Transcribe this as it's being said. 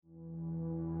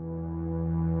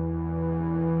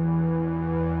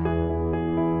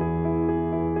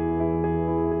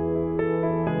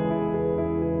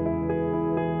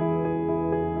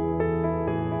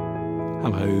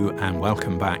Hello and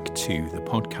welcome back to the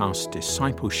podcast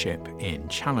Discipleship in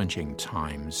Challenging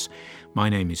Times. My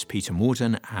name is Peter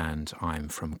Morden and I'm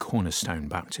from Cornerstone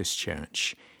Baptist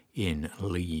Church in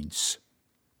Leeds.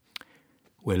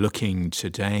 We're looking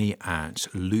today at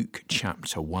Luke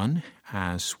chapter 1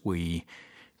 as we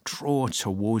draw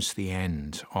towards the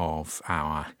end of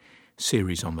our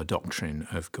series on the doctrine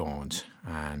of God.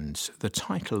 And the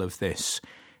title of this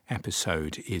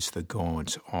episode is The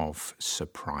God of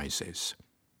Surprises.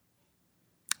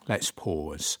 Let's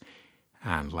pause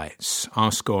and let's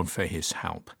ask God for his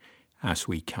help as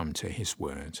we come to his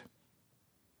word.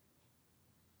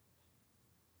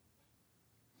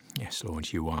 Yes,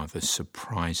 Lord, you are the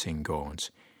surprising God,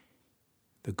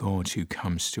 the God who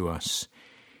comes to us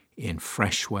in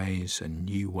fresh ways and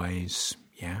new ways.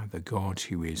 Yeah, the God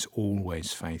who is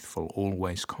always faithful,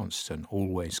 always constant,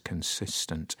 always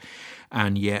consistent.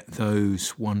 And yet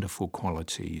those wonderful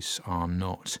qualities are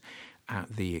not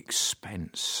at the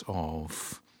expense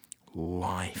of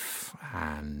life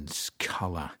and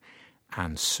colour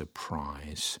and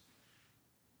surprise.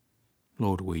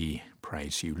 Lord, we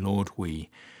praise you. Lord, we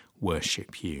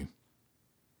worship you.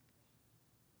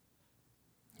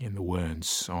 In the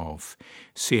words of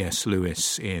C.S.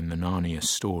 Lewis in the Narnia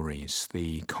stories,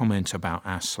 the comment about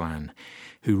Aslan,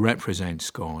 who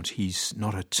represents God, he's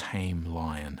not a tame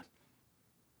lion.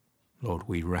 Lord,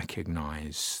 we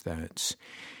recognise that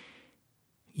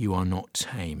you are not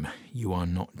tame, you are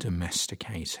not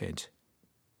domesticated,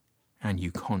 and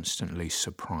you constantly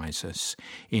surprise us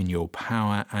in your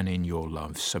power and in your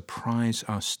love. Surprise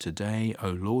us today, O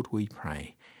Lord, we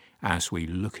pray, as we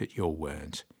look at your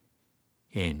word.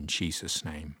 In Jesus'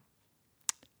 name,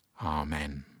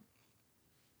 Amen.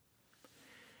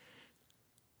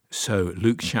 So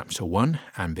Luke chapter 1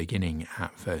 and beginning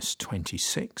at verse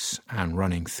 26 and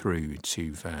running through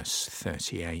to verse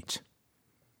 38.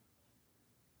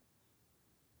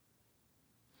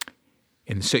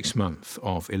 In the 6th month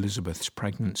of Elizabeth's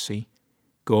pregnancy,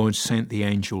 God sent the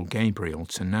angel Gabriel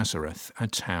to Nazareth, a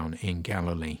town in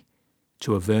Galilee,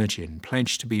 to a virgin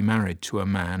pledged to be married to a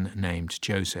man named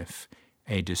Joseph,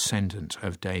 a descendant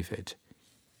of David.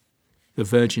 The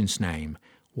virgin's name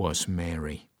was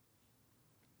Mary.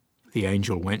 The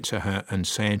angel went to her and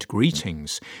said,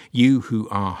 "Greetings, you who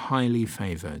are highly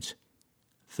favoured.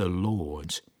 The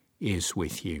Lord is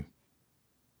with you."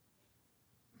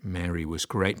 Mary was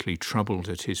greatly troubled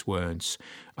at his words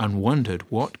and wondered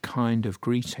what kind of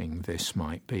greeting this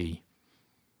might be.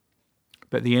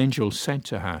 But the angel said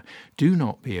to her, "Do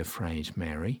not be afraid,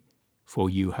 Mary, for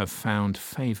you have found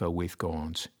favour with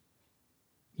God.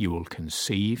 You will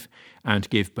conceive and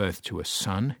give birth to a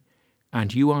son,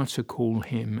 and you are to call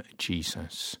him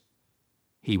Jesus.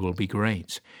 He will be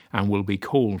great and will be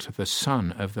called the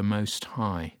Son of the Most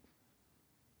High.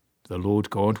 The Lord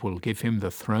God will give him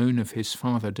the throne of his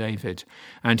father David,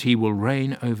 and he will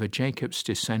reign over Jacob's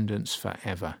descendants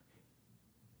forever.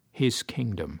 His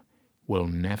kingdom will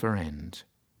never end."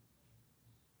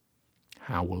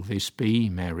 "How will this be?"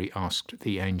 Mary asked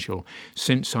the angel,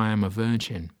 "since I am a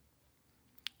virgin?"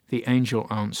 The angel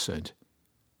answered,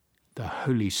 "The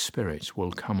Holy Spirit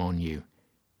will come on you,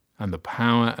 and the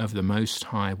power of the Most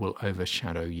High will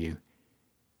overshadow you.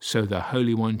 So the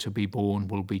Holy One to be born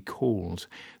will be called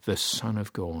the Son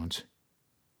of God.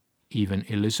 Even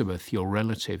Elizabeth, your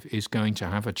relative, is going to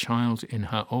have a child in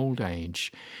her old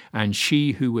age, and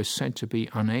she who was said to be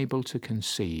unable to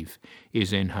conceive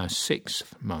is in her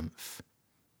 6th month.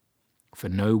 For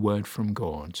no word from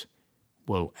God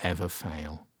will ever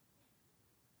fail."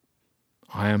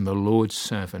 "I am the Lord's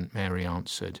servant," Mary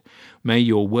answered. "May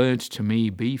your word to me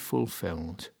be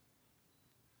fulfilled."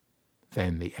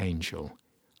 Then the angel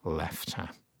left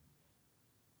her.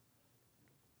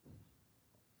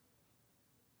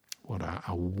 What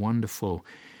a wonderful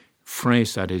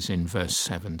phrase that is in verse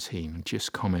 17.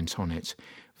 Just comment on it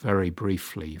very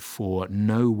briefly. For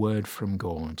no word from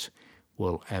God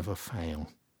will ever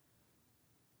fail.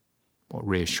 What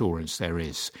reassurance there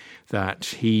is that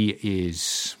he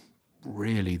is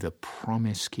really the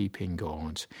promise-keeping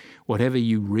God. Whatever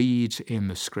you read in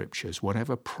the scriptures,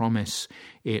 whatever promise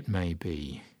it may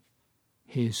be,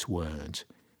 his word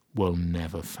will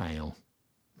never fail.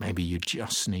 Maybe you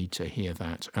just need to hear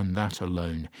that, and that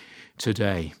alone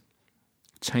today.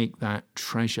 Take that,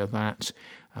 treasure that,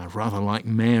 rather like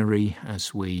Mary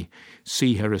as we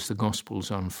see her as the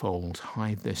Gospels unfold.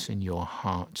 Hide this in your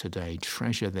heart today.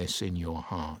 Treasure this in your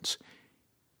heart.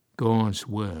 God's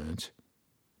word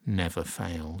never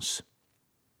fails.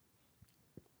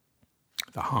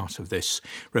 The heart of this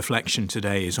reflection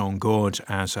today is on God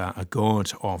as a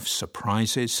God of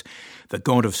surprises. The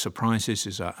God of surprises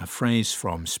is a phrase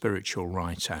from spiritual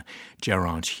writer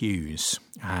Gerard Hughes,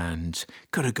 and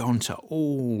could have gone to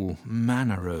all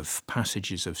manner of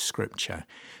passages of Scripture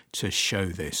to show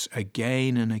this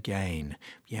again and again.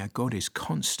 Yeah, God is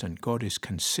constant, God is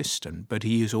consistent, but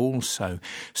he is also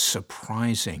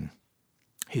surprising.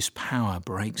 His power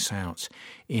breaks out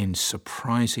in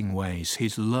surprising ways.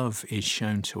 His love is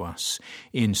shown to us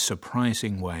in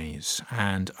surprising ways.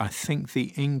 And I think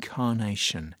the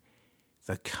incarnation,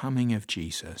 the coming of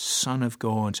Jesus, Son of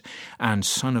God and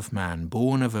Son of Man,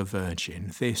 born of a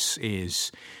virgin, this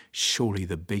is surely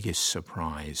the biggest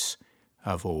surprise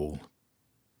of all.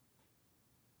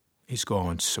 Is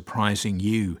God surprising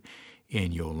you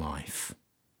in your life?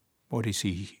 What is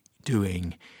he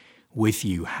doing with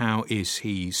you? How is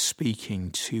he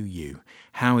speaking to you?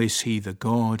 How is he the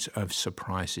God of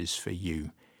surprises for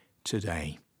you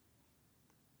today?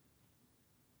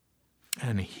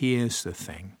 And here's the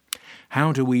thing.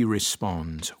 How do we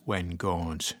respond when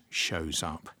God shows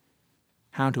up?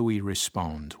 How do we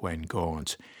respond when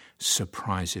God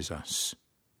surprises us?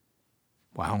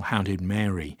 Well, how did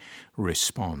Mary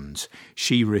respond?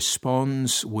 She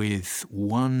responds with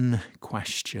one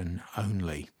question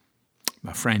only.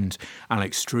 My friend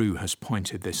Alex Drew has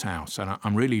pointed this out, and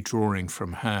I'm really drawing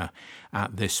from her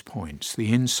at this point.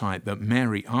 The insight that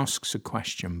Mary asks a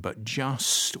question, but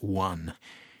just one,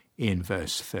 in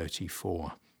verse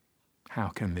 34. How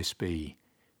can this be,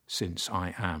 since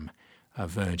I am a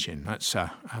virgin? That's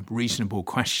a reasonable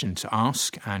question to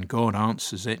ask, and God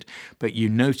answers it. But you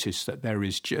notice that there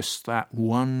is just that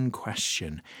one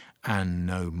question and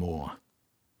no more.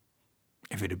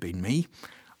 If it had been me,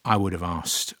 I would have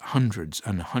asked hundreds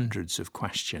and hundreds of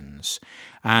questions.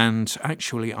 And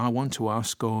actually, I want to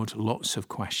ask God lots of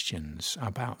questions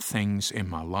about things in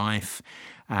my life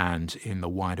and in the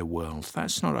wider world.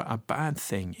 That's not a bad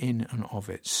thing in and of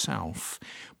itself,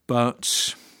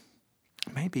 but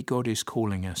maybe God is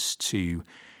calling us to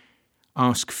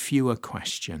ask fewer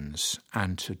questions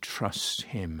and to trust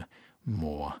him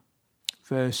more.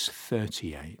 Verse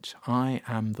 38, I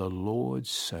am the Lord's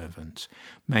servant.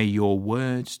 May your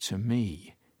word to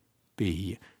me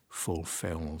be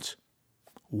fulfilled.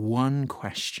 One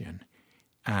question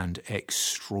and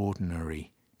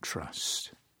extraordinary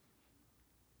trust.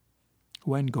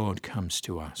 When God comes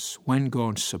to us, when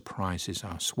God surprises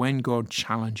us, when God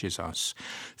challenges us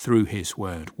through his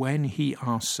word, when he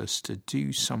asks us to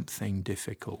do something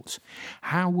difficult,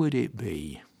 how would it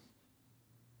be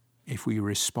if we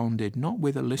responded not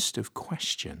with a list of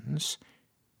questions,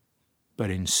 but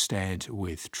instead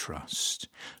with trust?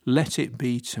 Let it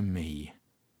be to me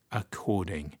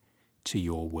according to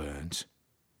your word.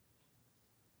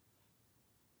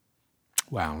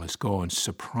 Well, as God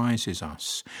surprises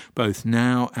us, both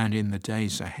now and in the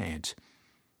days ahead,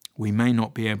 we may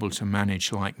not be able to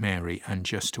manage like Mary and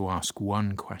just to ask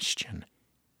one question.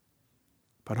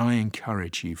 But I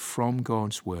encourage you from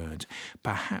God's word,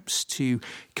 perhaps to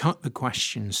cut the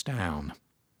questions down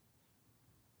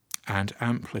and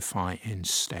amplify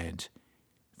instead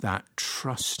that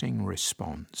trusting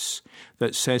response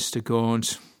that says to God,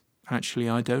 actually,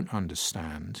 I don't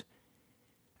understand,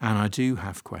 and I do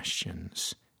have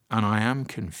questions, and I am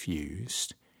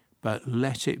confused, but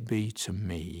let it be to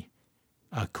me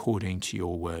according to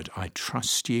your word. I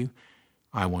trust you.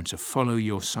 I want to follow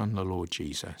your Son, the Lord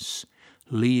Jesus.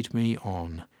 Lead me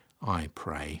on, I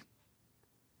pray.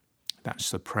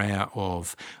 That's the prayer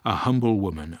of a humble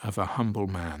woman, of a humble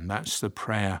man. That's the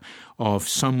prayer of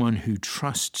someone who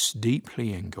trusts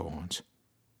deeply in God.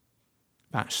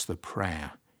 That's the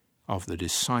prayer of the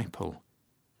disciple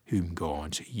whom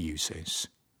God uses.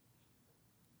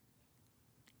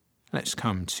 Let's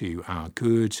come to our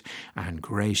good and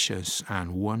gracious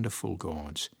and wonderful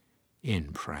God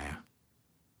in prayer.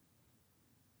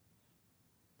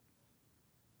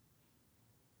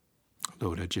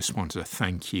 Lord, I just want to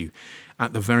thank you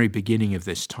at the very beginning of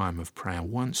this time of prayer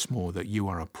once more that you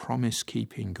are a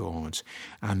promise-keeping God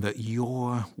and that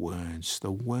your words,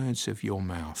 the words of your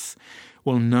mouth,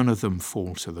 well, none of them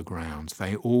fall to the ground.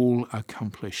 They all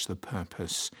accomplish the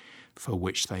purpose for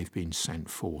which they've been sent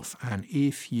forth. And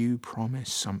if you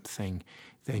promise something,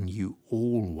 then you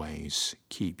always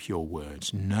keep your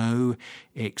words. No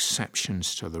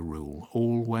exceptions to the rule.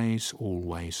 Always,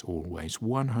 always, always,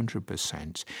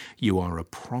 100%. You are a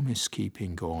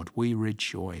promise-keeping God. We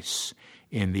rejoice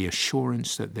in the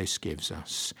assurance that this gives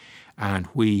us. And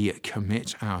we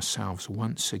commit ourselves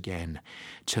once again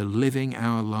to living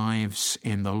our lives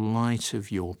in the light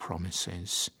of your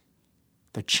promises.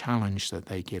 the challenge that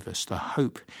they give us, the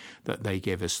hope that they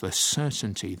give us, the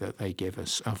certainty that they give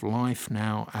us of life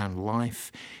now and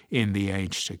life in the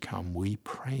age to come. We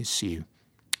praise you,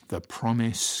 the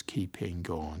promise-keeping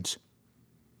God.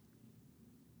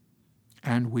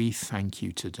 And we thank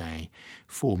you today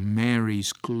for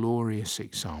Mary's glorious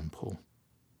example.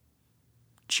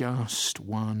 Just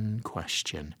one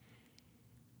question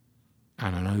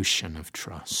and an ocean of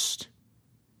trust.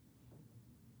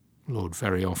 Lord,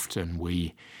 very often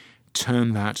we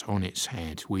turn that on its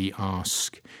head. We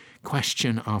ask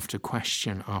question after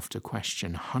question after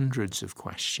question, hundreds of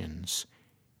questions,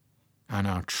 and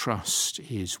our trust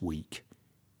is weak.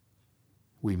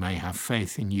 We may have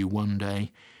faith in you one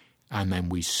day, and then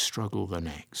we struggle the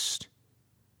next.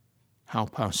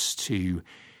 Help us to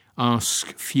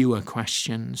ask fewer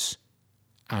questions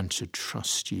and to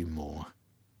trust you more.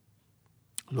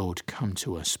 Lord, come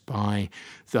to us by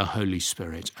the Holy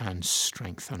Spirit and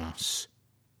strengthen us.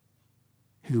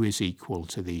 Who is equal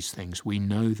to these things? We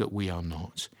know that we are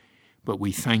not, but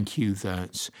we thank you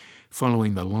that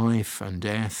following the life and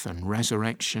death and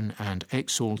resurrection and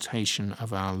exaltation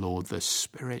of our Lord, the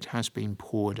Spirit has been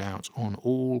poured out on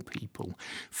all people.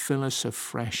 Fill us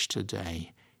afresh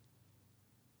today.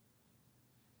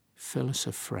 Fill us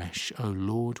afresh, O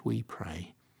Lord, we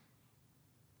pray.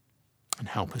 And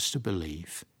help us to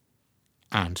believe,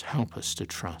 and help us to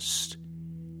trust.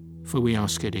 For we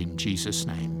ask it in Jesus'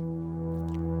 name.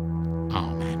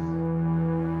 Amen.